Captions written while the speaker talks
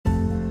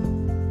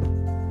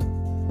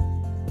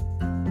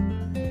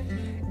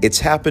It's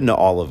happened to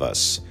all of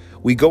us.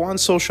 We go on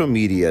social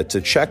media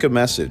to check a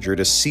message or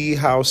to see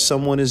how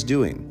someone is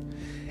doing.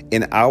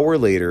 An hour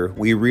later,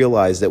 we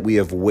realize that we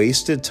have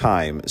wasted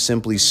time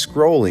simply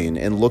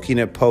scrolling and looking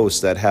at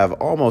posts that have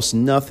almost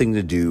nothing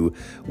to do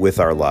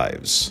with our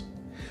lives.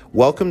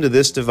 Welcome to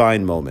This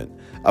Divine Moment,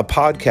 a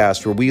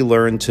podcast where we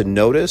learn to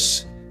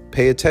notice,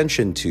 pay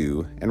attention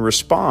to, and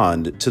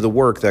respond to the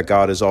work that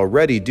God is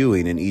already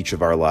doing in each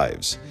of our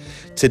lives.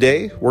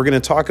 Today, we're going to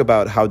talk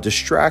about how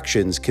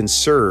distractions can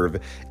serve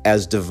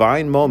as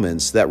divine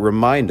moments that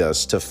remind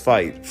us to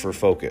fight for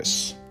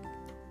focus.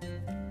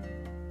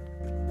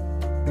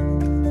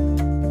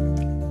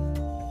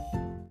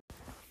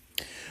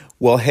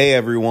 Well, hey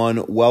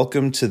everyone,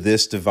 welcome to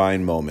This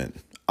Divine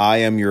Moment. I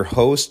am your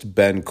host,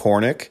 Ben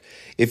Cornick.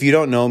 If you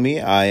don't know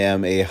me, I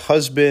am a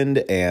husband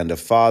and a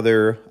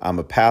father. I'm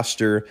a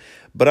pastor,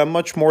 but I'm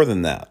much more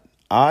than that.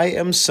 I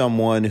am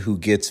someone who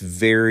gets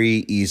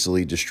very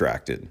easily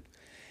distracted.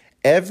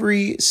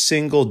 Every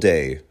single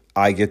day,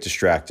 I get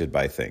distracted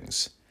by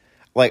things.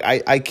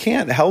 I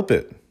can't help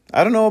it.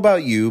 I don't know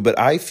about you, but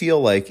I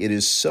feel like it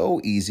is so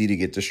easy to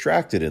get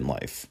distracted in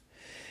life.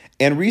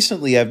 And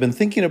recently, I've been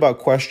thinking about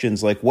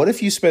questions like, what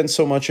if you spend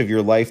so much of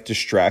your life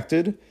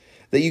distracted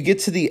that you get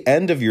to the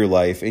end of your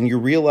life and you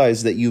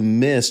realize that you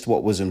missed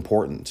what was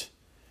important?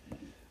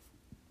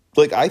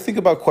 I think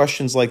about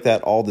questions like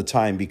that all the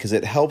time because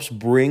it helps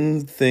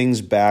bring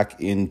things back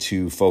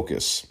into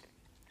focus.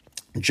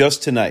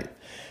 Just tonight,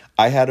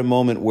 I had a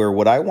moment where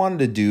what I wanted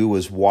to do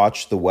was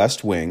watch The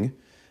West Wing.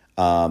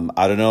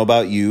 I don't know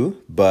about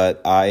you,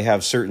 but I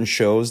have certain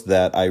shows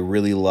that I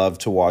really love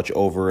to watch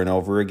over and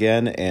over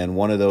again, and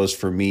one of those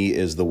for me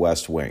is The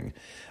West Wing.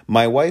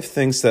 My wife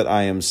thinks that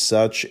I am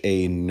such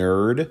a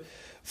nerd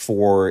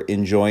for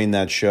enjoying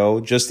that show.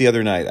 Just the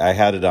other night, I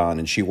had it on,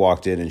 and she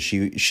walked in, and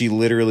she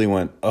literally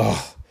went,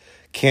 "Ugh,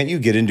 can't you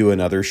get into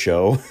another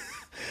show?"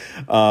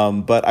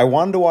 But I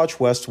wanted to watch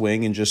West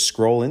Wing and just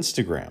scroll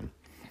Instagram.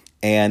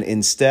 And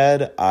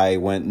instead, I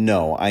went,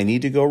 no, I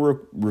need to go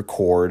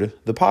record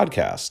the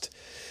podcast.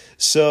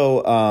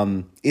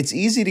 So it's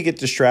easy to get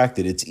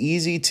distracted. It's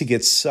easy to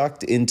get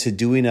sucked into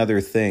doing other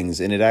things,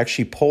 and it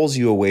actually pulls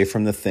you away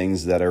from the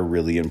things that are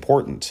really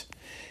important.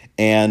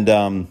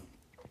 And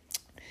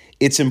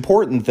it's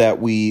important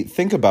that we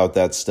think about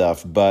that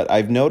stuff, but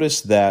I've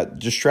noticed that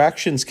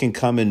distractions can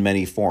come in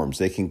many forms.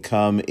 They can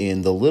come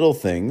in the little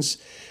things,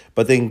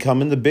 but they can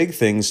come in the big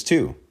things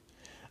too.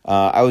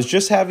 I was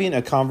just having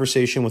a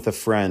conversation with a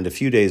friend a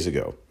few days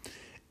ago,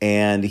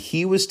 and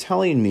he was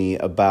telling me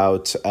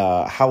about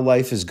how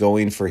life is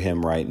going for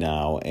him right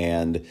now.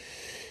 And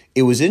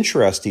it was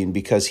interesting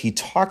because he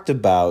talked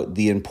about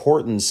the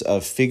importance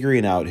of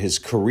figuring out his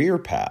career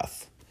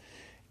path.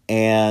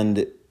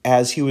 And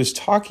as he was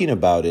talking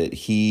about it,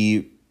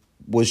 he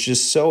was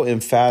just so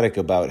emphatic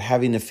about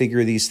having to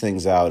figure these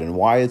things out and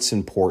why it's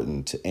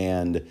important.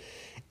 And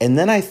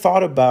then I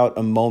thought about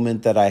a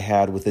moment that I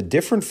had with a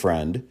different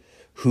friend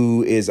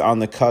who is on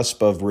the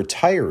cusp of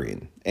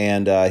retiring.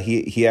 And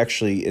he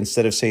actually,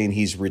 instead of saying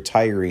he's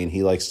retiring,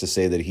 he likes to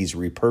say that he's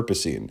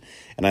repurposing.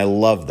 And I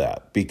love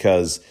that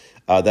because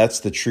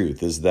that's the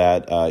truth, is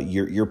that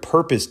your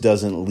purpose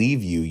doesn't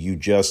leave you. You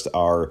just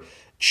are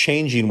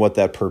changing what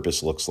that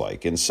purpose looks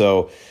like. And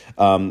so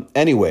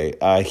anyway,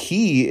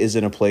 he is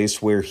in a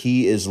place where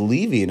he is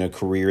leaving a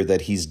career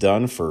that he's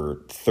done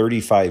for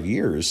 35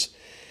 years.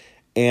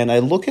 And I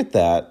look at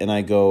that and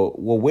I go,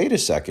 well, wait a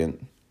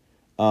second.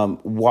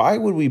 Why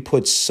would we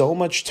put so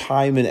much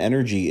time and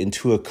energy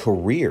into a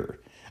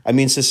career? I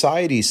mean,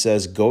 society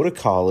says go to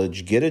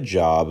college, get a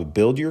job,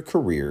 build your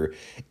career,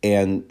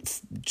 and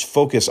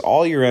focus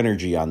all your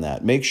energy on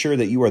that. Make sure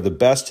that you are the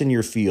best in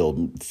your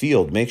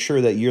field. Make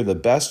sure that you're the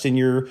best in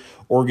your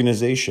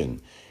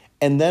organization.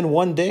 And then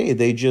one day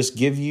they just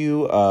give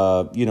you,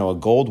 a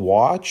gold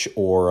watch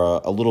or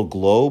a little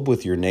globe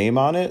with your name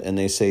on it, and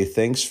they say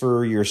thanks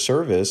for your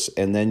service,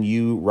 and then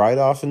you ride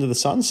off into the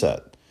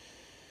sunset.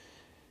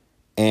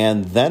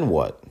 And then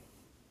what?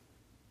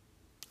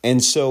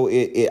 And so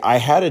I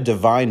had a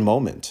divine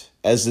moment.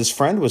 As this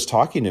friend was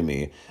talking to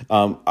me,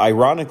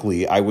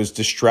 ironically, I was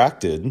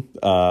distracted.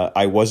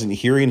 I wasn't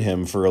hearing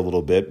him for a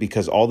little bit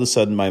because all of a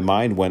sudden my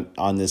mind went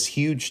on this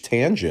huge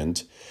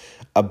tangent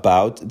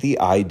about the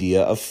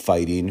idea of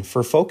fighting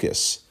for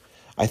focus.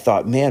 I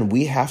thought, man,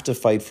 we have to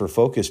fight for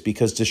focus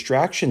because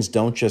distractions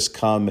don't just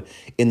come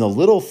in the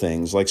little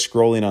things like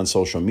scrolling on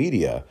social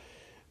media.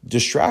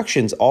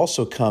 Distractions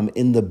also come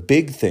in the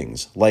big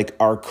things like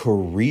our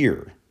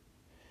career.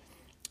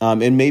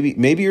 And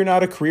maybe you're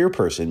not a career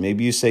person.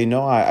 Maybe you say,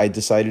 no, I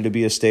decided to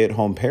be a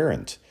stay-at-home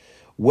parent.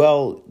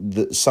 Well,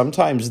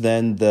 sometimes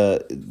then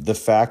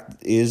the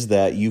fact is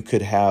that you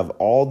could have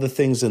all the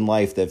things in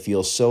life that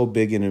feel so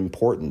big and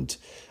important,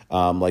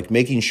 like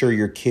making sure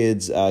your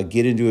kids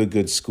get into a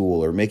good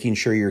school or making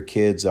sure your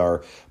kids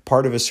are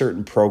part of a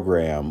certain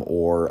program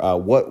or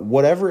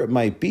whatever it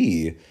might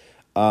be.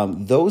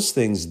 Those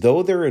things,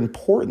 though they're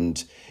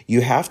important, you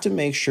have to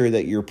make sure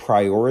that you're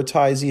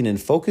prioritizing and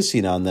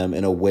focusing on them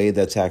in a way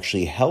that's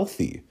actually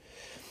healthy.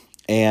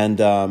 And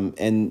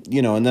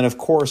then of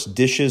course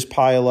dishes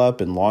pile up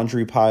and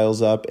laundry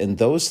piles up, and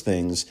those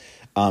things,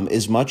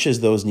 as much as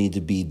those need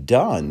to be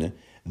done,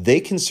 they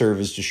can serve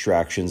as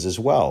distractions as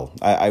well.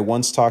 I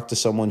once talked to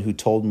someone who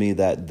told me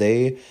that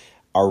they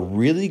are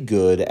really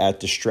good at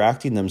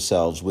distracting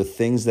themselves with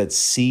things that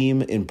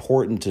seem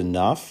important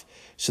enough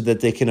so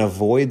that they can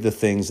avoid the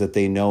things that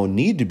they know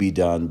need to be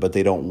done, but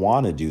they don't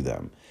want to do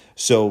them.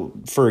 So,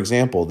 for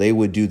example, they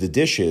would do the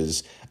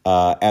dishes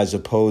as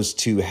opposed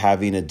to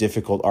having a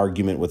difficult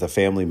argument with a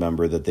family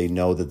member that they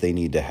know that they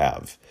need to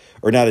have.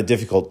 Or not a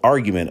difficult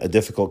argument, a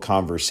difficult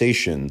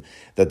conversation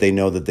that they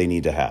know that they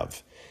need to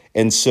have.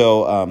 And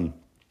so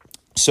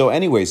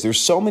anyways, there's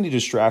so many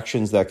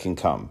distractions that can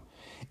come.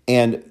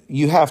 And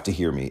you have to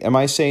hear me. Am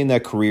I saying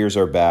that careers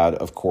are bad?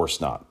 Of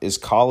course not. Is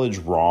college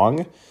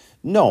wrong?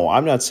 No,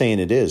 I'm not saying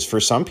it is.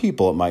 For some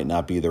people, it might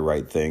not be the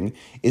right thing.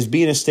 Is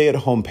being a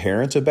stay-at-home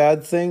parent a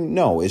bad thing?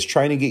 No. Is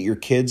trying to get your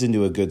kids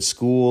into a good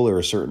school or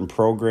a certain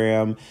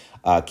program,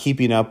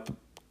 keeping up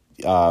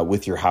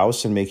with your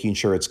house and making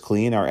sure it's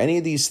clean, are any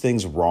of these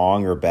things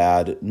wrong or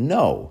bad?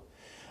 No.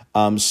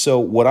 So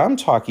what I'm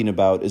talking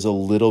about is a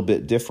little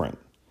bit different.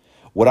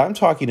 What I'm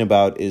talking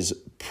about is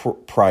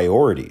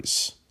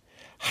priorities.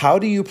 How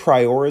do you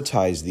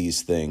prioritize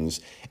these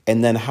things?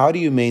 And then how do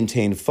you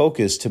maintain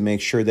focus to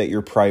make sure that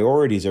your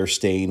priorities are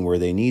staying where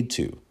they need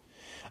to?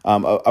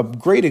 A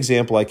great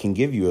example I can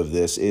give you of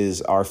this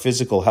is our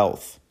physical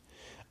health.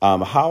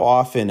 How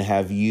often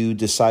have you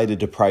decided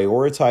to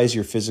prioritize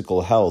your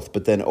physical health,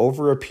 but then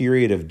over a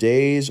period of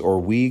days or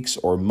weeks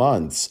or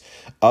months,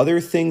 other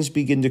things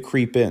begin to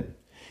creep in?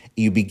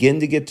 You begin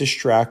to get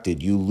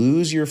distracted. You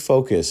lose your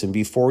focus. And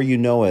before you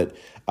know it,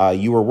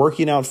 you were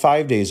working out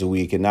 5 days a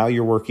week and now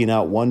you're working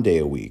out 1 day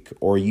a week.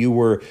 Or you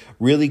were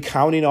really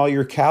counting all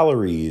your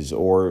calories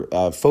or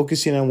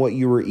focusing on what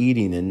you were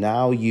eating. And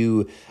now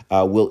you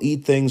will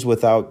eat things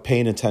without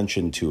paying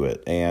attention to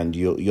it. And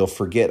you'll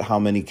forget how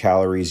many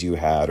calories you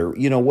had, or,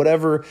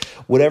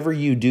 whatever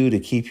you do to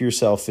keep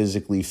yourself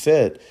physically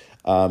fit,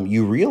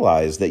 you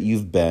realize that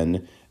you've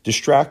been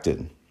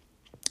distracted.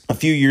 A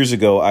few years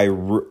ago,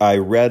 I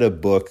read a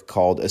book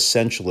called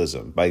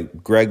Essentialism by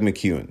Greg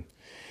McKeown.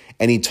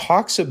 And he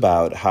talks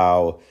about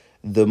how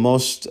the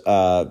most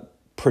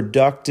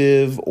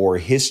productive or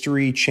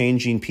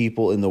history-changing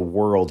people in the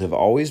world have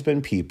always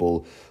been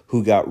people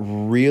who got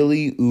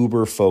really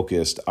uber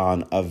focused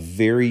on a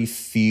very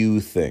few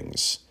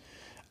things.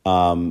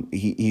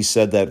 He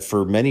said that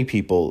for many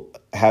people,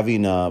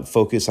 having a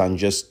focus on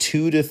just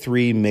 2 to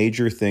 3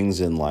 major things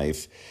in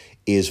life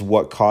is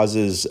what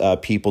causes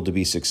people to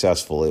be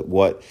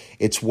successful.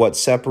 It's what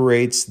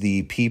separates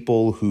the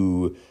people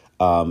who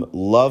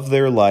love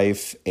their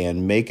life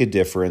and make a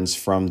difference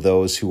from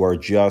those who are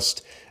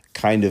just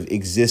kind of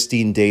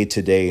existing day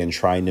to day and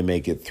trying to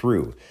make it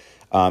through.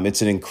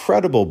 It's an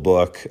incredible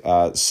book.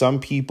 Some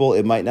people,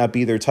 it might not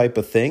be their type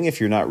of thing. If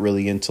you're not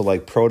really into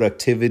like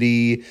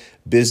productivity,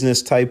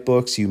 business type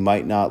books, you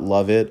might not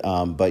love it.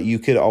 But you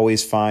could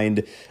always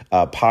find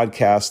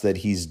podcasts that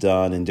he's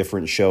done and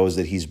different shows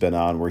that he's been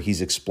on where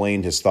he's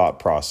explained his thought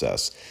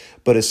process.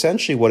 But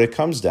essentially what it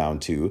comes down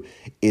to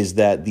is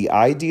that the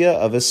idea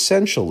of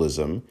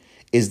essentialism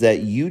is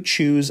that you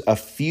choose a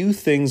few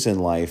things in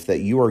life that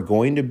you are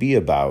going to be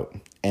about,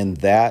 and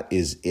that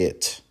is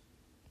it.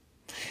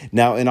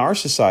 Now, in our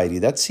society,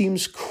 that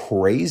seems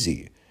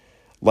crazy.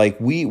 Like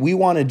we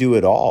want to do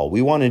it all.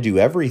 We want to do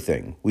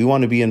everything. We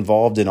want to be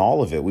involved in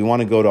all of it. We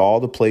want to go to all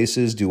the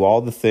places, do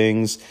all the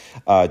things,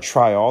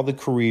 try all the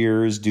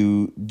careers,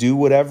 do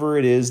whatever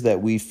it is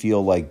that we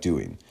feel like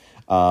doing.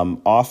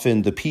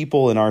 Often the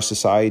people in our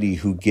society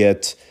who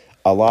get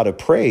a lot of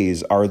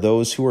praise are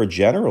those who are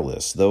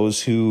generalists,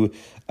 those who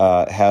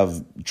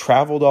have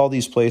traveled all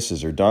these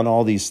places or done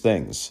all these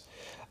things.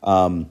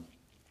 And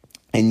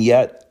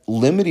yet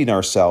limiting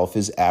ourselves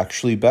is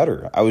actually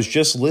better. I was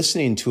just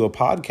listening to a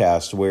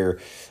podcast where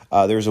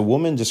there's a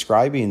woman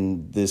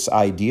describing this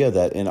idea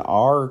that in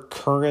our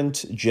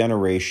current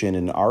generation,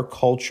 in our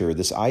culture,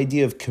 this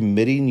idea of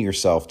committing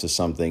yourself to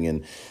something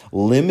and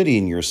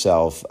limiting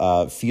yourself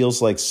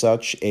feels like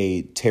such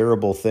a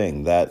terrible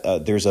thing,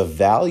 that there's a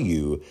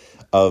value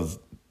of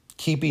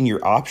keeping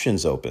your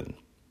options open.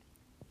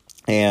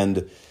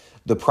 And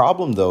the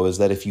problem, though, is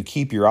that if you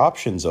keep your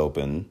options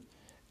open,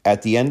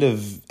 at the end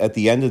of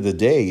the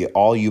day,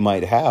 all you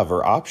might have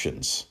are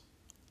options.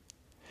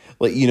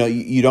 Like,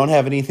 you don't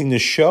have anything to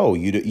show.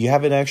 You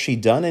haven't actually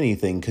done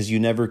anything because you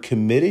never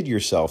committed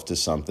yourself to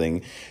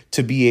something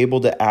to be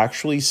able to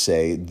actually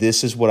say,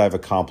 this is what I've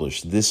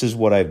accomplished. This is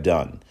what I've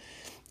done.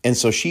 And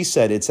so she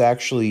said it's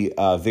actually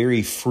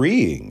very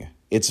freeing.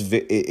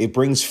 It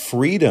brings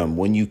freedom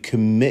when you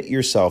commit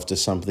yourself to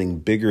something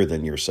bigger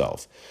than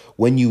yourself,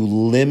 when you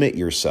limit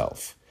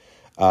yourself.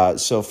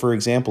 So, for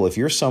example, if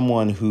you're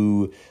someone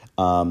who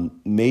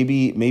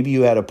maybe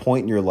you had a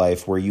point in your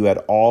life where you had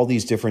all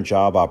these different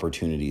job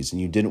opportunities and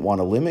you didn't want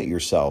to limit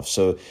yourself,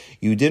 so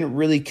you didn't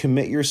really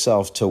commit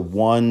yourself to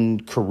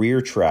one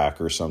career track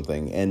or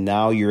something, and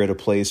now you're at a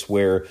place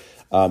where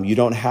you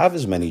don't have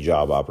as many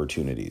job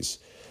opportunities.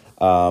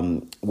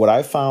 What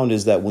I found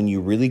is that when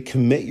you really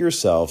commit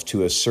yourself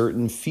to a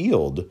certain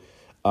field,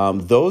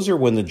 those are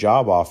when the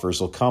job offers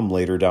will come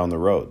later down the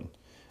road.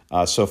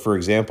 So, for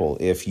example,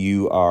 if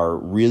you are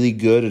really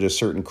good at a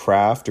certain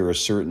craft or a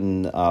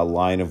certain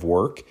line of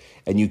work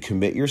and you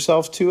commit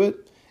yourself to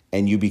it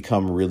and you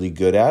become really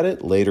good at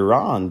it, later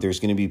on, there's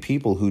going to be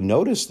people who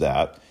notice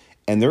that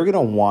and they're going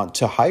to want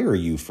to hire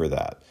you for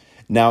that.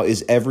 Now,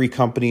 is every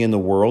company in the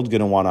world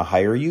going to want to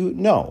hire you?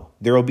 No,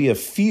 there will be a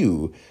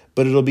few,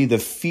 but it'll be the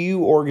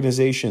few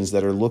organizations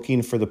that are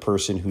looking for the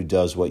person who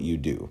does what you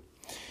do.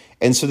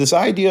 And so this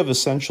idea of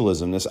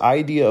essentialism, this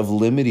idea of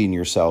limiting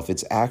yourself,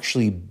 it's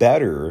actually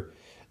better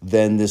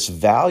than this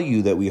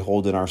value that we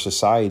hold in our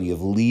society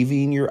of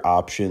leaving your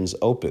options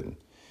open.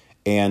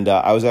 And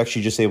I was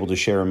actually just able to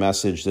share a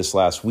message this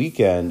last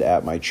weekend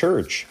at my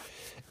church,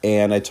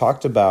 and I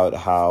talked about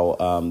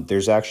how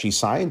there's actually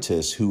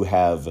scientists who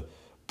have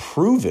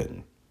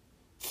proven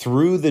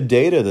through the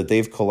data that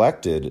they've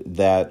collected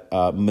that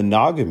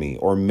monogamy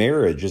or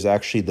marriage is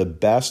actually the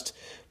best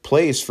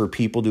place for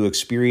people to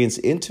experience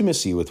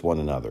intimacy with one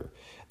another,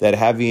 that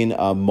having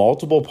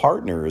multiple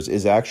partners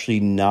is actually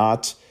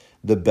not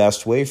the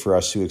best way for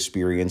us to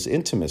experience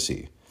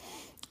intimacy.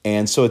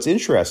 And so it's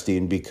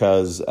interesting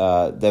because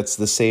that's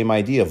the same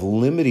idea of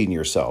limiting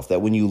yourself,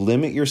 that when you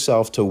limit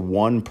yourself to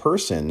one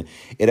person,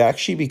 it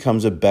actually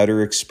becomes a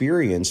better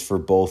experience for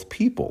both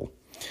people.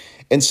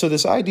 And so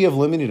this idea of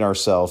limiting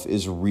ourselves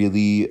is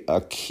really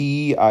a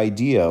key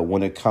idea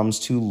when it comes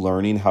to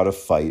learning how to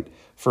fight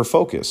for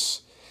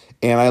focus.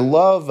 And I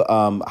love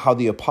how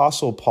the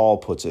Apostle Paul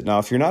puts it. Now,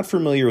 if you're not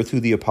familiar with who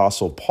the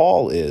Apostle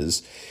Paul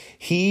is,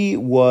 he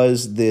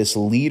was this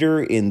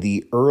leader in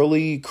the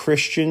early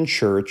Christian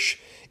church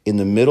in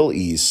the Middle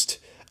East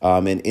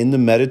and in the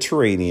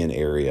Mediterranean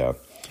area.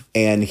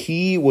 And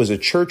he was a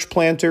church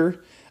planter.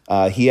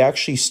 He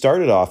actually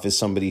started off as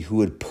somebody who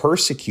would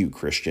persecute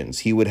Christians.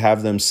 He would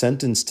have them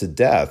sentenced to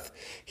death.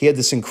 He had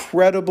this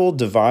incredible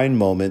divine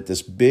moment,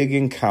 this big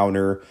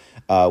encounter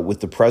with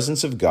the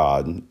presence of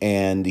God,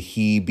 and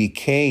he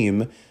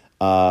became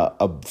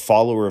a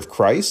follower of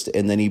Christ,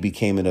 and then he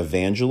became an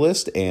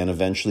evangelist, and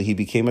eventually he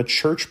became a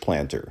church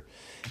planter.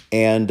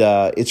 And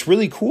it's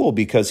really cool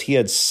because he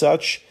had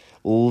such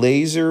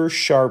laser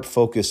sharp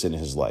focus in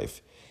his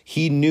life.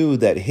 He knew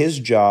that his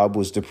job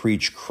was to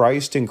preach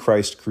Christ and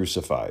Christ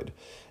crucified.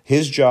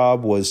 His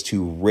job was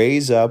to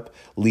raise up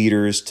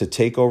leaders to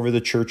take over the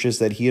churches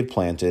that he had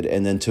planted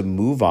and then to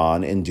move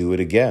on and do it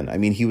again. I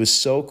mean, he was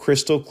so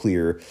crystal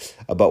clear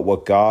about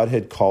what God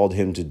had called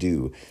him to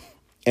do.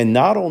 And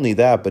not only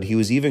that, but he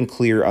was even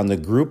clear on the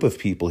group of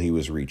people he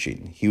was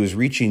reaching. He was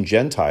reaching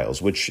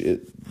Gentiles, which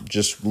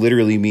just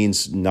literally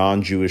means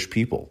non-Jewish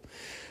people.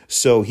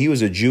 So he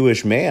was a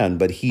Jewish man,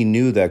 but he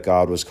knew that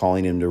God was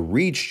calling him to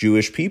reach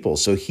Jewish people.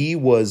 So he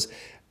was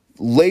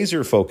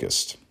laser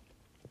focused.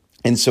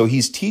 And so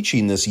he's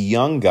teaching this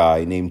young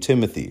guy named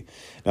Timothy.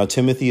 Now,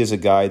 Timothy is a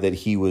guy that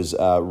he was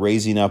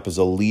raising up as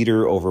a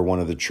leader over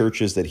one of the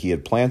churches that he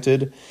had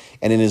planted.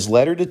 And in his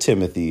letter to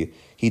Timothy,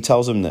 he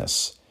tells him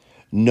this: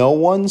 "No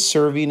one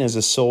serving as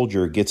a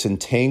soldier gets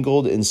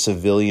entangled in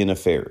civilian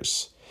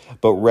affairs,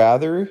 but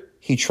rather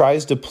he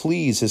tries to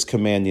please his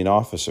commanding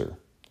officer.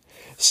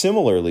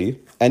 Similarly,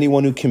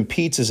 anyone who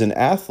competes as an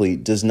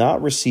athlete does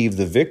not receive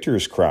the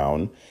victor's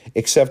crown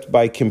except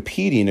by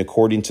competing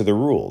according to the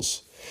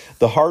rules.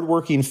 The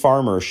hardworking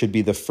farmer should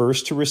be the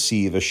first to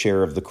receive a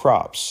share of the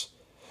crops.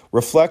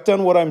 Reflect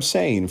on what I'm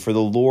saying, for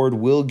the Lord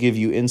will give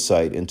you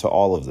insight into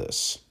all of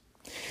this."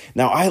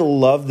 Now, I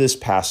love this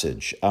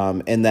passage,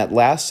 and that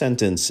last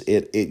sentence,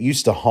 it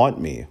used to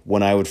haunt me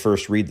when I would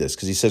first read this,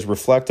 because he says,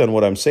 reflect on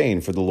what I'm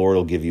saying, for the Lord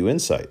will give you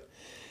insight.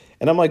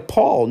 And I'm like,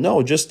 Paul,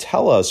 no, just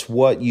tell us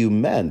what you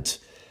meant.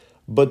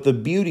 But the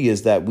beauty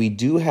is that we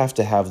do have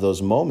to have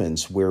those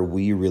moments where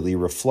we really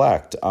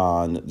reflect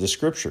on the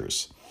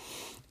scriptures.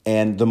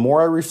 And the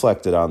more I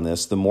reflected on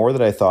this, the more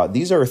that I thought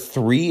these are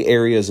three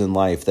areas in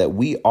life that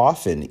we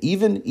often,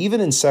 even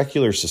in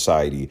secular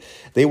society,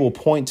 they will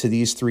point to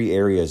these three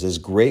areas as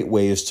great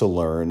ways to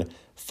learn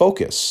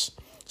focus.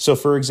 So,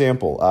 for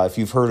example, if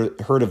you've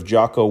heard of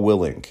Jocko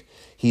Willink,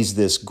 he's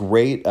this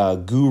great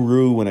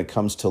guru when it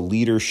comes to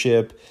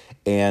leadership.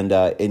 And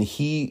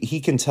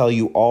he can tell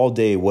you all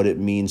day what it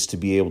means to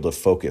be able to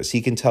focus.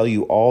 He can tell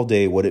you all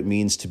day what it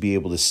means to be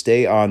able to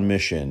stay on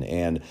mission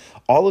and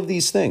all of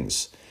these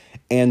things.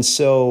 And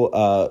so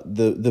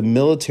the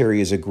military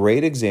is a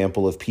great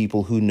example of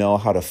people who know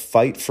how to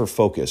fight for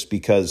focus,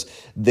 because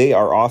they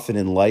are often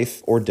in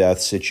life or death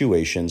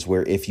situations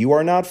where if you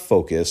are not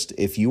focused,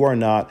 if you are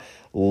not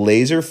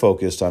laser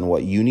focused on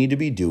what you need to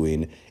be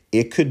doing,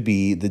 it could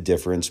be the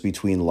difference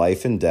between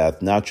life and death,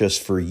 not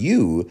just for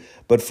you,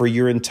 but for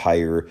your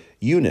entire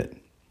unit.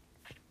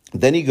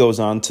 Then he goes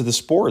on to the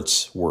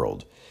sports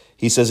world.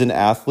 He says an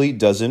athlete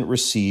doesn't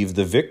receive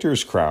the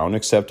victor's crown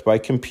except by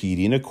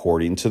competing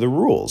according to the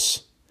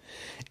rules.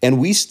 And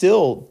we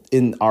still,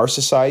 in our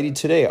society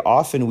today,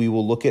 often we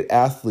will look at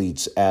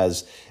athletes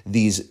as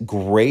these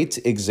great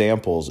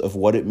examples of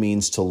what it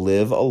means to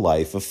live a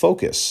life of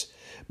focus,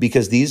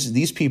 because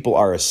these people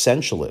are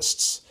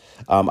essentialists.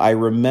 I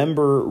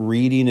remember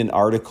reading an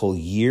article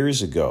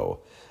years ago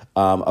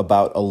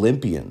about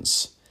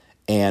Olympians.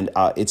 And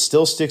it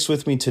still sticks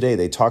with me today.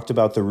 They talked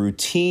about the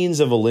routines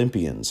of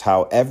Olympians,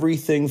 how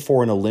everything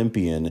for an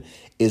Olympian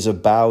is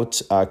about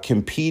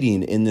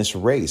competing in this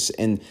race.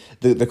 And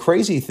the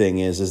crazy thing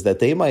is that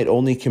they might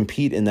only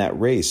compete in that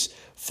race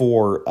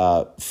for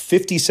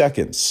 50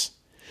 seconds,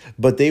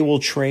 but they will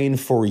train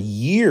for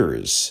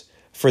years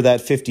for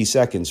that 50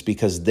 seconds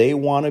because they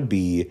want to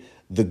be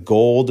the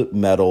gold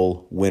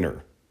medal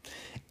winner.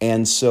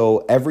 And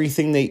so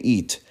everything they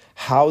eat,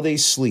 how they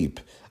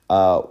sleep,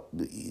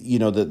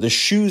 the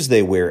shoes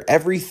they wear,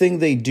 everything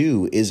they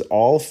do is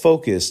all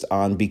focused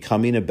on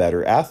becoming a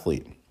better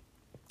athlete.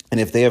 And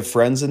if they have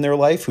friends in their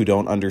life who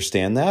don't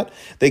understand that,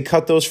 they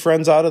cut those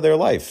friends out of their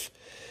life.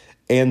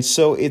 And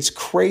so it's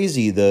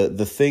crazy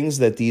the things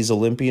that these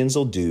Olympians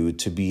will do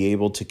to be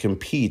able to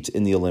compete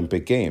in the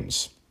Olympic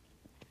Games.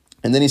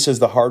 And then he says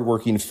the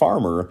hardworking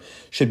farmer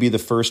should be the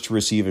first to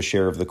receive a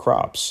share of the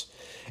crops.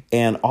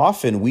 And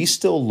often we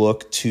still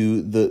look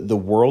to the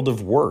world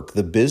of work,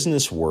 the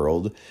business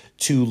world,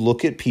 to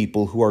look at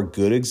people who are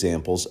good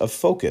examples of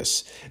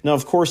focus. Now,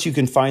 of course, you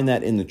can find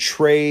that in the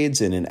trades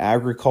and in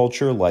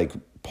agriculture, like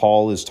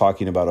Paul is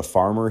talking about a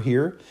farmer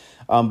here.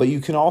 But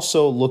you can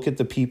also look at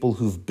the people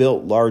who've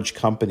built large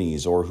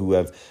companies or who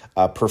have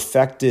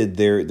perfected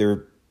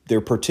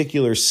their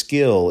particular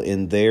skill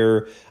in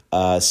their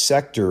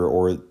sector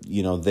or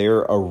their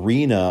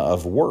arena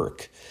of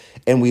work.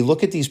 And we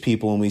look at these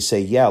people and we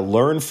say, yeah,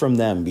 learn from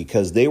them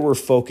because they were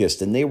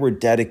focused and they were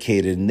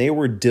dedicated and they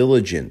were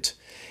diligent.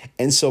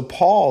 And so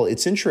Paul,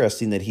 it's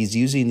interesting that he's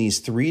using these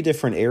three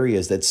different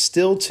areas that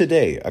still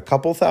today, a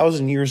couple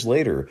thousand years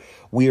later,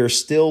 we are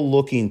still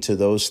looking to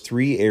those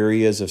three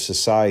areas of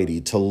society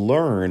to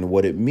learn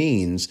what it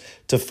means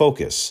to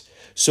focus.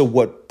 So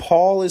what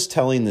Paul is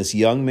telling this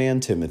young man,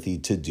 Timothy,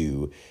 to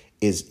do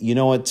is, you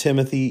know what,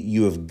 Timothy,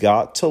 you have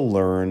got to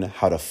learn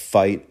how to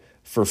fight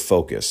for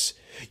focus.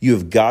 You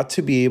have got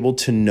to be able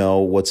to know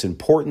what's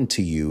important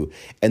to you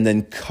and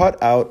then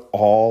cut out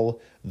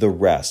all the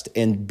rest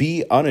and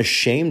be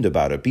unashamed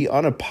about it. Be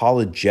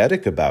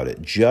unapologetic about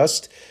it.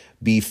 Just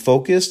be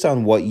focused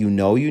on what you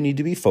know you need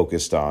to be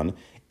focused on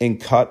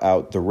and cut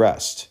out the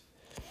rest.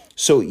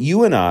 So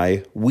you and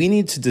I, we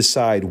need to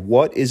decide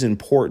what is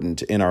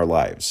important in our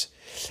lives.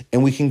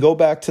 And we can go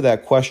back to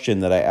that question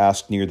that I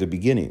asked near the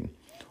beginning.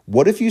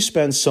 What if you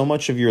spend so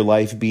much of your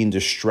life being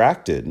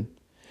distracted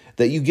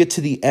that you get to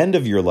the end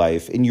of your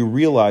life and you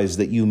realize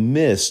that you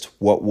missed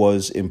what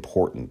was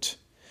important?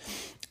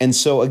 And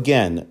so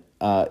again,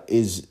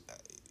 is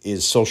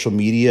social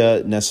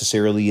media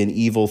necessarily an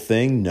evil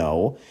thing?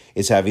 No.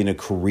 Is having a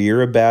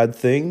career a bad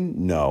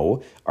thing?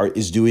 No.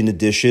 Is doing the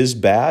dishes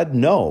bad?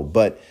 No.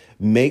 But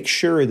make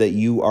sure that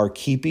you are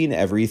keeping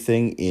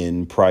everything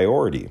in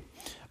priority.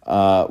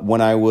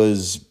 When I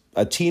was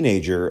a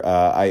teenager,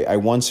 I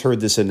once heard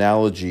this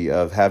analogy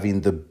of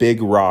having the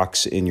big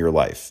rocks in your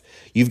life.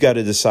 You've got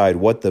to decide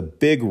what the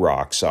big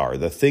rocks are,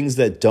 the things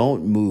that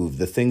don't move,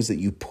 the things that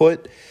you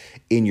put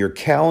in your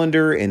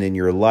calendar and in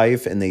your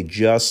life, and they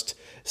just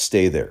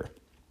stay there.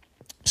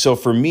 So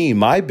for me,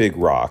 my big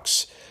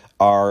rocks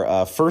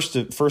are, first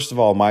of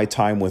all, my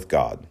time with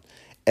God.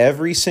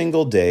 Every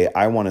single day,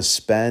 I want to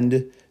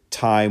spend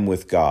time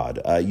with God.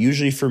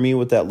 Usually for me,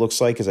 what that looks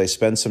like is I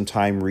spend some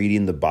time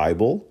reading the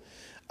Bible.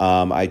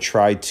 I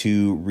try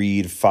to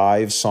read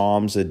 5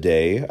 Psalms a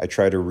day. I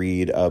try to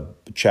read a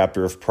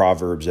chapter of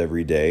Proverbs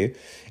every day.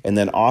 And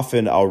then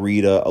often I'll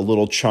read a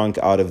little chunk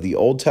out of the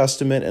Old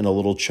Testament and a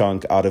little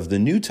chunk out of the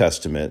New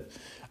Testament.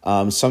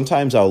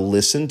 Sometimes I'll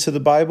listen to the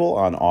Bible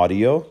on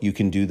audio. You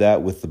can do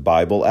that with the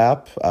Bible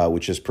app,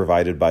 which is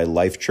provided by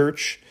Life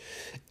Church.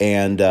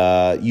 And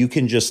you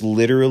can just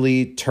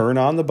literally turn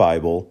on the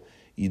Bible.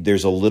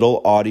 There's a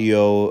little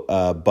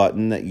audio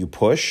button that you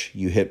push.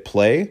 You hit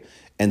play,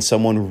 and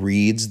someone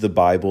reads the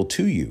Bible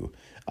to you.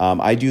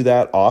 I do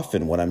that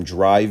often when I'm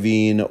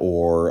driving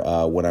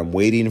or when I'm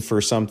waiting for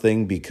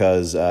something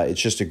because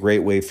it's just a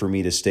great way for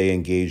me to stay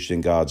engaged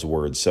in God's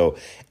Word. So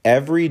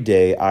every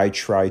day I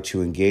try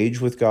to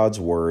engage with God's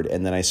Word,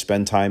 and then I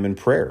spend time in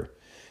prayer.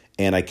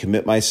 And I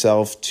commit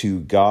myself to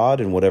God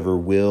and whatever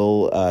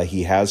will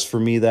He has for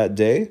me that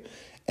day.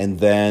 And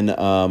then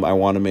I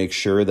want to make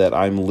sure that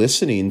I'm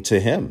listening to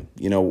Him.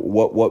 You know,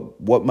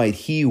 what might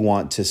He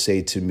want to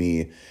say to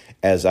me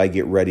as I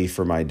get ready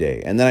for my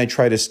day? And then I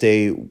try to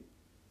stay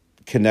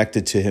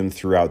connected to Him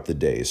throughout the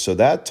day. So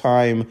that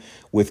time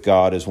with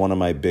God is one of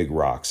my big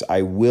rocks.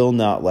 I will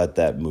not let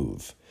that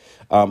move.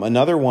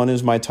 Another one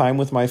is my time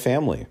with my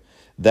family.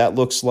 That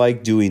looks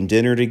like doing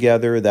dinner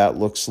together. That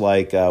looks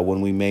like when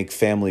we make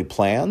family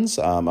plans,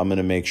 I'm going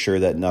to make sure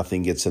that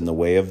nothing gets in the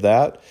way of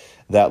that.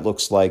 That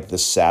looks like the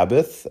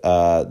Sabbath.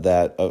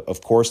 That,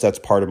 of course, that's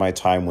part of my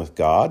time with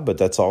God, but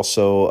that's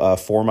also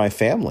for my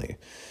family.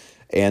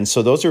 And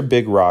so those are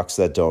big rocks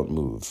that don't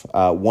move.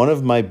 One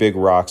of my big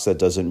rocks that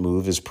doesn't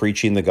move is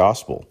preaching the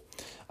gospel.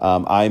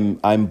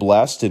 I'm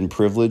blessed and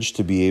privileged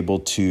to be able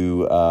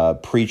to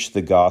preach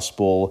the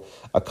gospel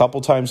a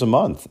couple times a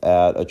month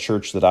at a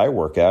church that I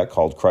work at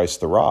called Christ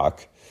the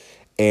Rock.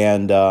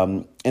 And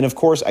of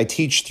course, I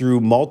teach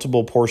through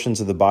multiple portions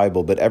of the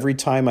Bible, but every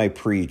time I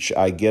preach,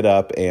 I get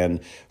up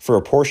and for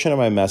a portion of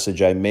my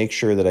message, I make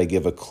sure that I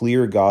give a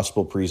clear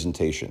gospel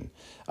presentation.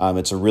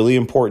 It's a really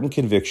important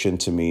conviction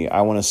to me.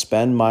 I want to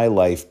spend my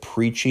life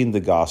preaching the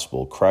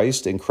gospel,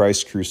 Christ and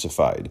Christ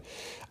crucified.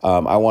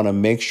 I want to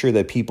make sure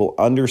that people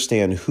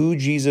understand who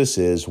Jesus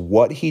is,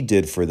 what he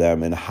did for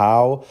them, and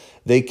how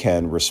they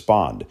can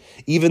respond.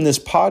 Even this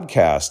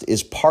podcast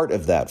is part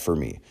of that for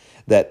me,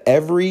 that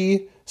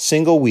every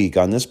single week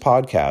on this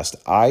podcast,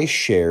 I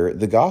share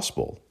the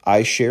gospel.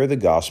 I share the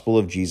gospel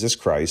of Jesus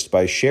Christ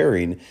by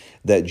sharing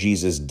that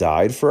Jesus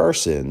died for our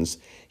sins.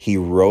 He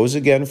rose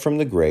again from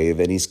the grave,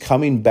 and he's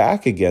coming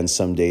back again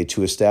someday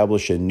to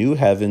establish a new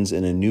heavens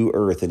and a new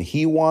earth, and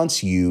he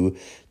wants you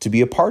to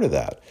be a part of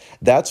that.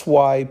 That's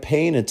why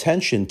paying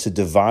attention to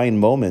divine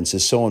moments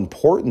is so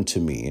important to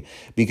me,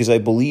 because I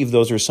believe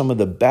those are some of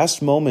the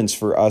best moments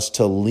for us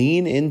to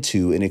lean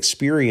into and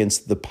experience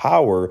the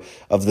power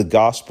of the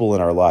gospel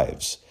in our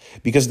lives.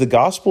 Because the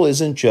gospel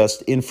isn't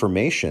just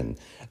information.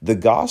 The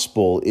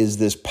gospel is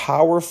this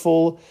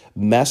powerful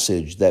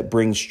message that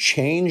brings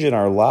change in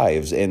our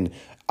lives. And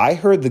I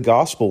heard the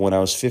gospel when I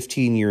was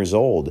 15 years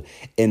old,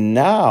 and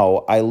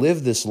now I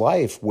live this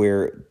life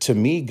where, to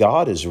me,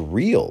 God is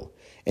real,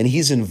 and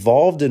he's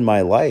involved in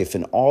my life,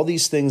 and all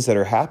these things that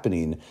are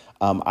happening,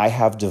 I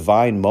have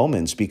divine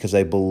moments because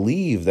I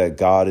believe that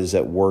God is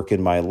at work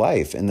in my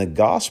life, and the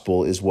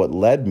gospel is what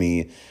led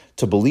me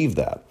to believe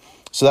that.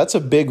 So that's a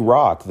big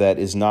rock that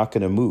is not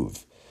going to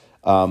move.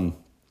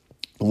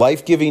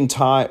 Life-giving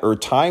time, or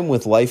time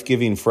with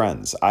life-giving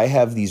friends. I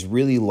have these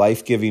really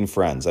life-giving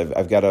friends.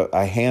 I've got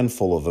a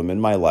handful of them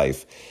in my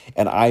life,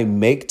 and I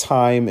make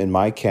time in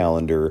my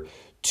calendar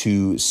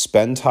to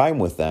spend time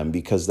with them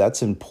because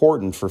that's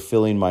important for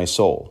filling my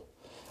soul.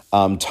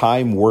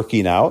 Time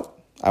working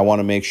out. I want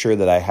to make sure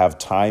that I have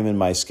time in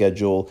my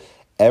schedule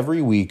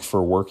every week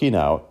for working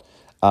out.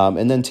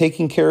 And then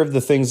taking care of the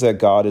things that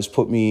God has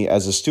put me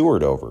as a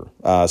steward over.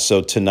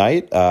 So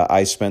tonight,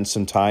 I spent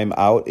some time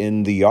out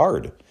in the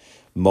yard,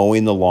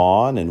 mowing the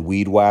lawn and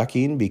weed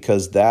whacking,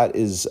 because that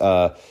is,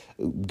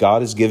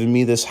 God has given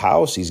me this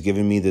house. He's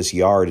given me this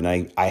yard,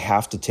 and I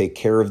have to take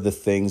care of the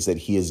things that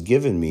he has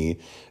given me,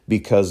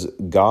 because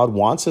God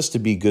wants us to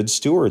be good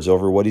stewards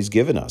over what he's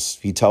given us.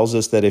 He tells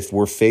us that if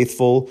we're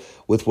faithful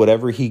with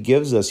whatever he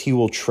gives us, he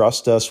will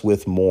trust us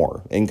with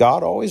more. And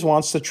God always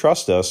wants to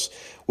trust us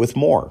with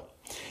more.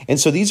 And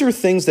so these are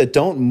things that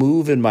don't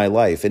move in my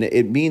life. And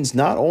it means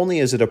not only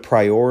is it a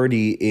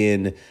priority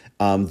in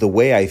the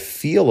way I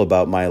feel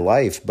about my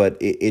life, but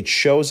it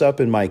shows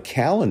up in my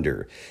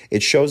calendar.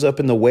 It shows up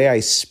in the way I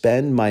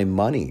spend my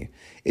money.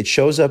 It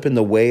shows up in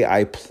the way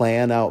I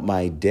plan out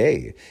my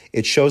day.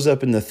 It shows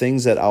up in the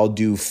things that I'll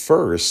do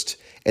first,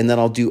 and then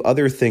I'll do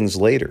other things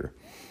later.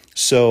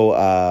 So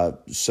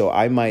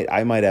I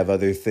might have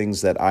other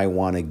things that I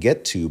want to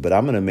get to, but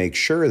I'm going to make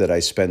sure that I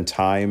spend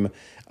time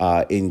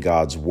in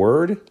God's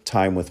word,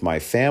 time with my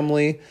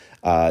family,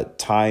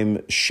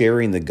 time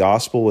sharing the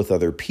gospel with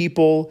other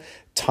people,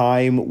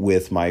 time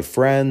with my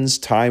friends,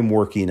 time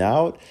working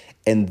out,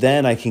 and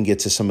then I can get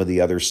to some of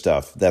the other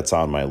stuff that's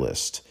on my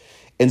list.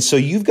 And so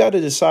you've got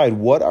to decide,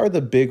 what are the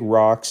big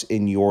rocks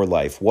in your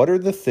life? What are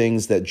the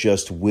things that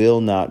just will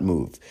not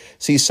move?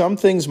 See, some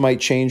things might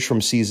change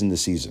from season to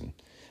season.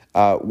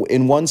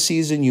 In one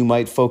season, you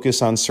might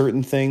focus on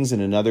certain things.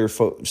 In another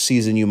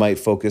season, you might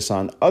focus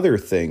on other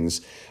things.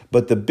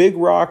 But the big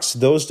rocks,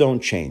 those don't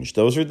change.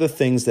 Those are the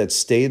things that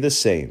stay the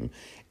same.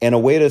 And a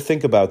way to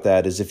think about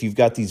that is, if you've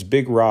got these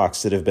big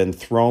rocks that have been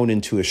thrown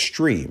into a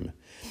stream,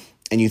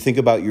 and you think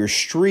about your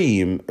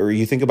stream, or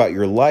you think about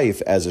your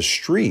life as a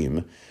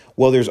stream,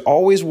 well, there's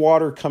always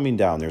water coming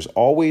down. There's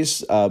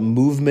always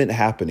movement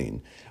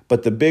happening.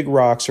 But the big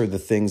rocks are the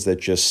things that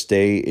just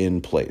stay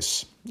in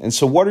place. And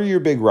so what are your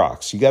big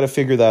rocks? You got to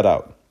figure that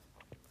out.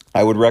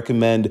 I would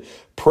recommend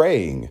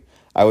praying.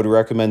 I would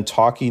recommend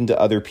talking to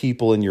other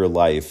people in your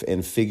life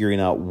and figuring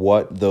out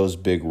what those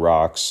big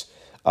rocks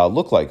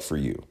look like for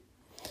you.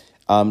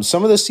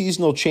 Some of the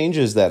seasonal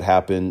changes that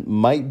happen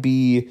might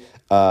be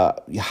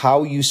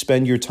how you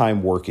spend your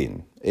time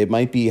working. It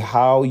might be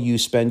how you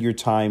spend your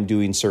time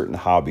doing certain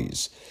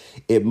hobbies.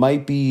 It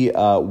might be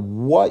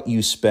what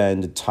you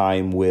spend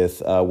time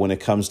with when it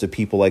comes to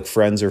people like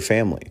friends or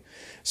family.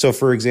 So,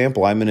 for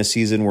example, I'm in a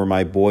season where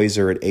my boys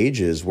are at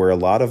ages where a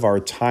lot of our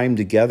time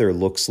together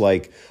looks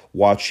like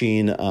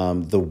watching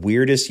the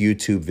weirdest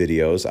YouTube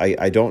videos.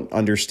 I don't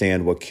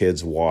understand what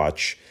kids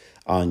watch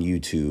on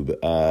YouTube.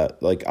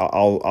 Like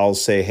I'll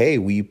say, hey,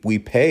 we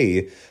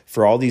pay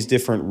for all these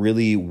different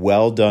really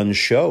well done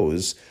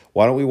shows.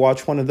 Why don't we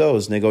watch one of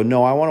those? And they go,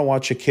 no, I want to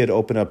watch a kid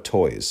open up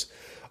toys.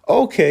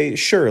 Okay,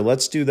 sure,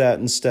 let's do that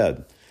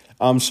instead.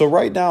 So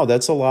right now,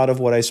 that's a lot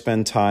of what I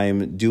spend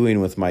time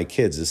doing with my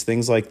kids, is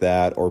things like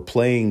that, or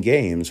playing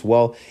games.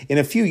 Well, in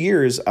a few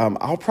years,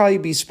 I'll probably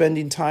be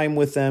spending time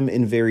with them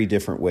in very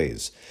different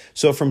ways.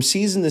 So from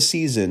season to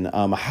season,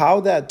 how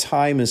that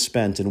time is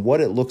spent and what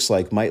it looks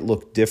like might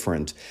look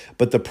different,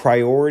 but the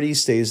priority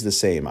stays the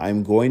same.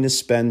 I'm going to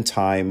spend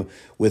time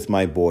with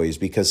my boys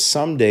because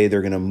someday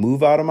they're going to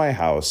move out of my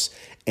house.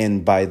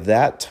 And by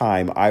that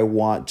time, I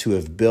want to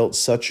have built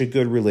such a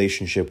good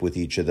relationship with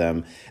each of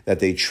them that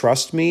they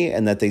trust me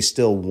and that they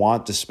still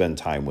want to spend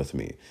time with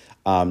me.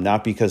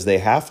 Not because they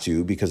have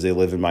to, because they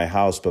live in my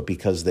house, but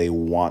because they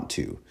want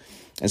to.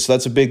 And so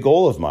that's a big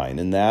goal of mine.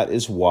 And that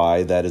is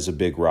why that is a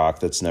big rock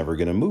that's never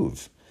going to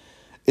move.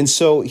 And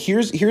so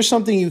here's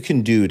something you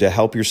can do to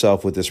help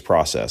yourself with this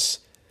process.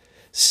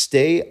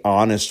 Stay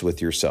honest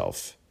with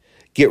yourself.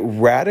 Get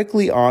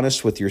radically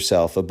honest with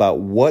yourself about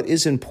what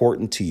is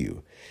important to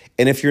you.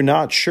 And if you're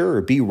not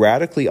sure, be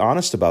radically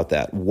honest about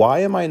that.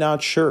 Why am I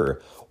not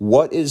sure?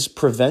 What is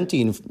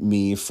preventing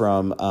me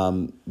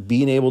from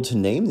being able to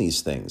name these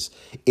things?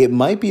 It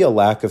might be a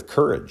lack of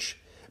courage.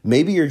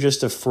 Maybe you're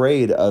just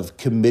afraid of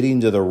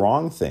committing to the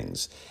wrong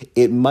things.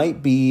 It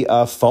might be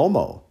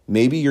FOMO.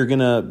 Maybe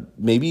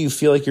you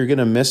feel like you're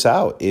gonna miss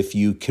out if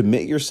you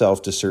commit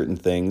yourself to certain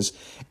things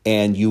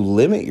and you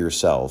limit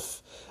yourself.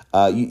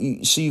 So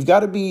you've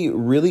got to be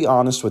really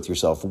honest with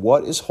yourself.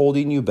 What is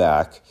holding you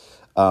back?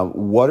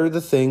 What are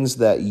the things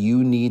that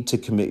you need to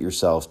commit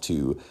yourself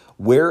to?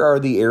 Where are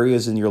the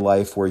areas in your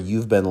life where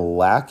you've been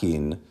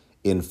lacking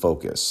in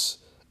focus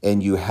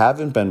and you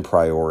haven't been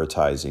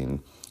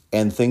prioritizing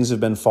and things have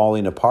been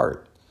falling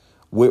apart?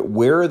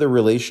 Where are the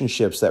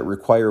relationships that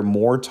require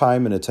more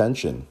time and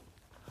attention?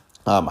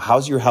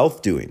 How's your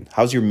health doing?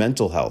 How's your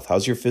mental health?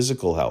 How's your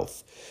physical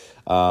health?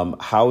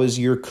 How is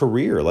your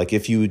career? Like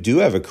if you do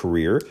have a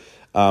career,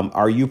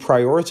 are you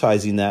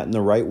prioritizing that in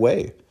the right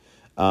way?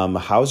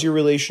 How's your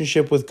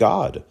relationship with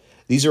God?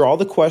 These are all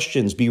the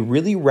questions. Be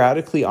really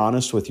radically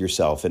honest with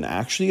yourself and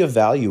actually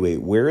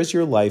evaluate where is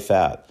your life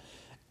at.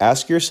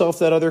 Ask yourself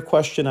that other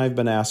question I've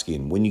been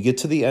asking. When you get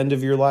to the end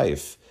of your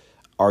life,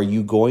 are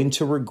you going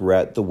to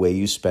regret the way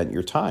you spent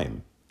your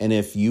time? And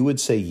if you would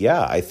say,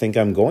 yeah, I think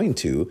I'm going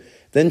to,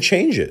 then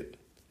change it.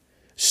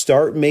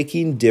 Start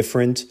making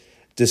different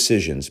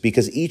decisions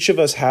because each of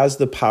us has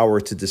the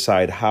power to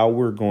decide how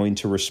we're going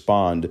to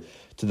respond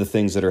to the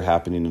things that are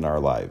happening in our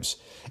lives.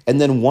 And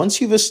then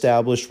once you've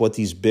established what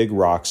these big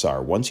rocks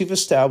are, once you've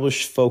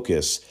established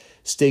focus,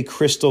 stay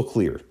crystal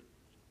clear.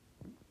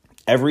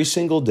 Every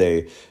single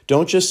day,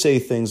 don't just say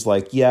things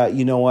like, yeah,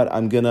 you know what,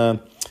 I'm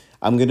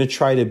gonna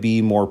try to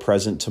be more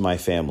present to my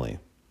family.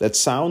 That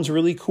sounds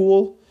really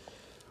cool,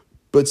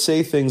 but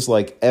say things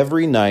like,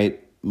 every night,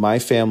 my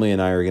family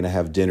and I are going to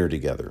have dinner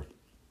together.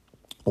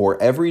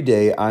 Or every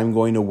day I'm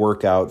going to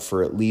work out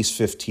for at least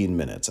 15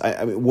 minutes.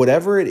 I mean,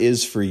 whatever it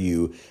is for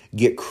you,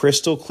 get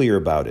crystal clear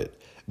about it.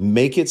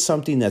 Make it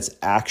something that's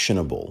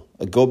actionable.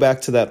 Go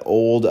back to that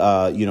old,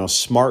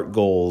 SMART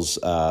goals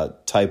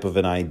type of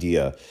an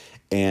idea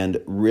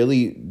and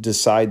really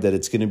decide that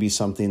it's going to be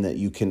something that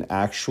you can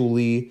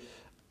actually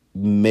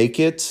make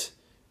it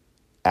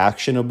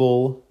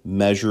actionable,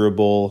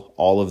 measurable,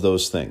 all of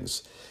those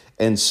things.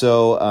 And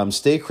so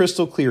stay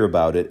crystal clear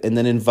about it and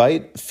then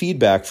invite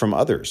feedback from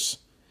others.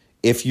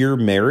 If you're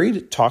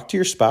married, talk to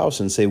your spouse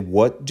and say,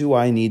 what do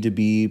I need to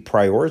be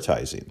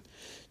prioritizing?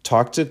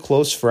 Talk to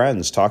close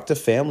friends, talk to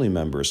family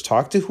members,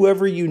 talk to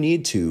whoever you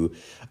need to,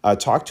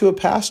 talk to a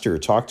pastor,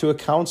 talk to a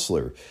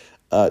counselor,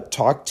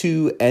 talk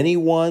to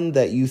anyone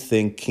that you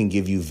think can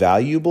give you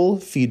valuable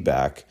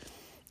feedback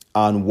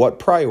on what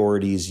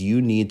priorities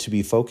you need to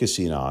be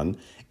focusing on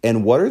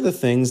and what are the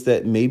things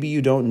that maybe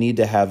you don't need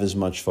to have as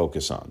much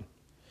focus on.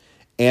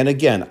 And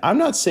again, I'm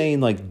not saying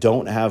like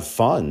don't have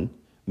fun.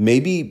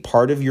 Maybe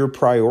part of your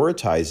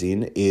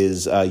prioritizing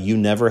is you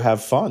never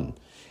have fun.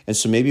 And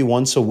so maybe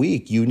once a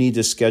week, you need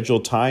to schedule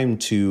time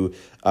to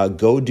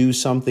go do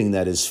something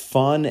that is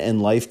fun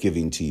and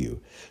life-giving to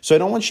you. So I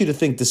don't want you to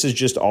think this is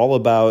just all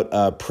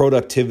about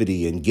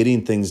productivity and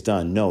getting things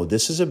done. No,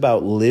 this is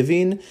about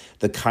living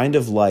the kind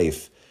of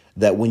life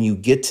that when you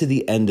get to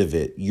the end of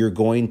it, you're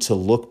going to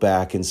look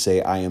back and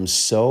say, I am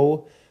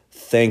so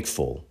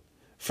thankful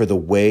for the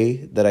way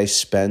that I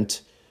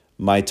spent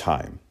my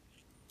time.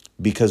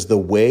 Because the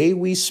way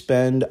we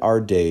spend our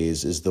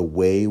days is the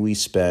way we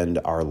spend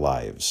our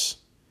lives.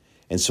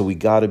 And so we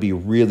got to be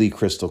really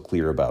crystal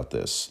clear about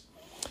this.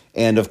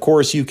 And of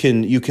course, you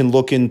can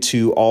look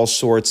into all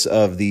sorts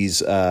of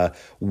these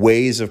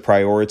ways of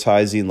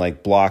prioritizing,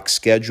 like block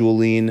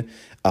scheduling,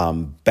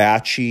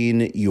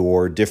 batching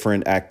your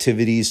different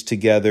activities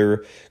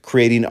together,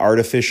 creating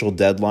artificial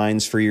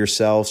deadlines for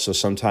yourself. So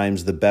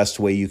sometimes the best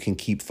way you can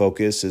keep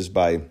focus is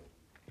by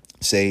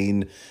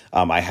saying,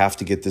 I have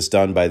to get this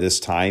done by this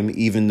time,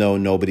 even though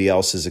nobody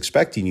else is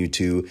expecting you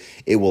to.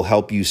 It will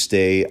help you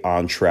stay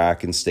on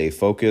track and stay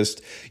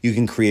focused. You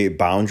can create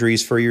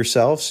boundaries for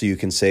yourself. So you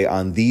can say,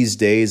 on these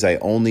days, I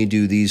only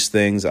do these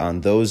things.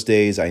 On those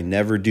days, I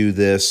never do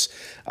this.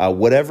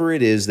 Whatever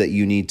it is that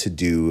you need to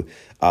do,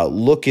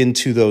 look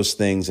into those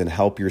things and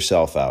help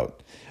yourself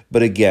out.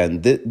 But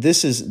again,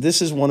 this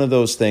is one of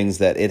those things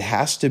that it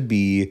has to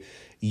be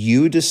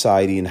you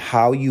deciding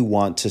how you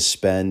want to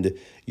spend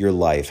your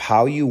life,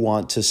 how you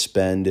want to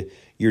spend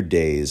your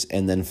days,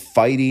 and then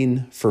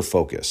fighting for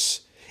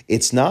focus.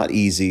 It's not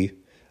easy,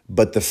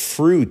 but the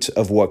fruit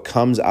of what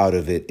comes out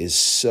of it is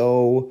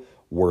so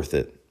worth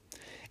it.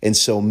 And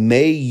so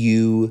may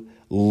you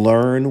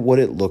learn what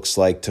it looks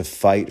like to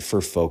fight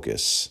for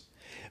focus.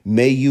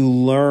 May you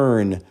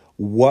learn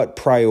what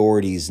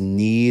priorities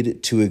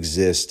need to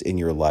exist in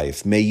your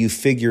life. May you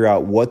figure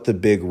out what the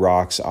big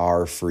rocks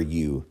are for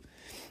you.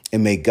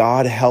 And may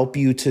God help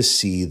you to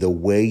see the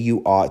way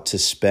you ought to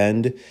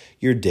spend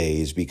your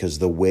days, because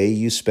the way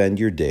you spend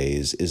your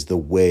days is the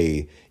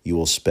way you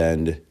will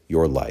spend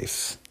your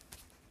life.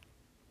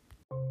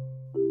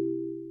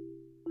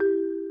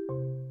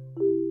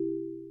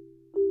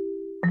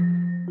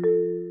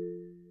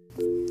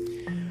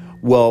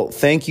 Well,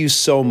 thank you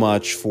so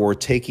much for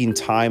taking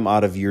time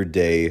out of your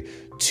day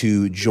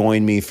to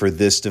join me for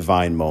this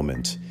divine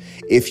moment.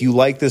 If you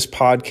like this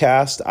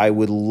podcast, I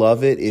would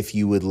love it if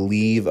you would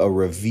leave a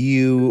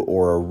review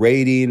or a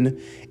rating,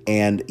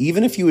 and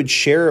even if you would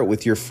share it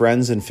with your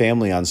friends and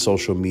family on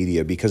social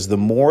media, because the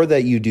more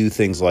that you do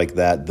things like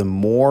that, the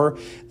more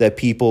that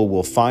people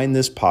will find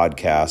this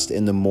podcast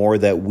and the more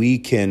that we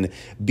can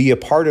be a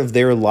part of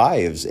their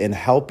lives and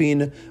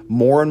helping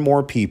more and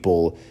more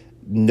people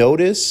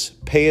notice,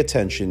 pay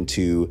attention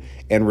to,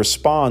 and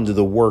respond to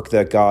the work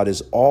that God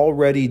is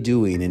already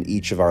doing in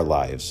each of our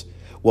lives.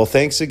 Well,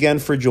 thanks again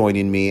for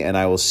joining me, and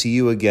I will see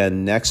you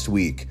again next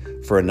week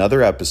for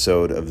another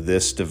episode of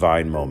This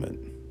Divine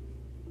Moment.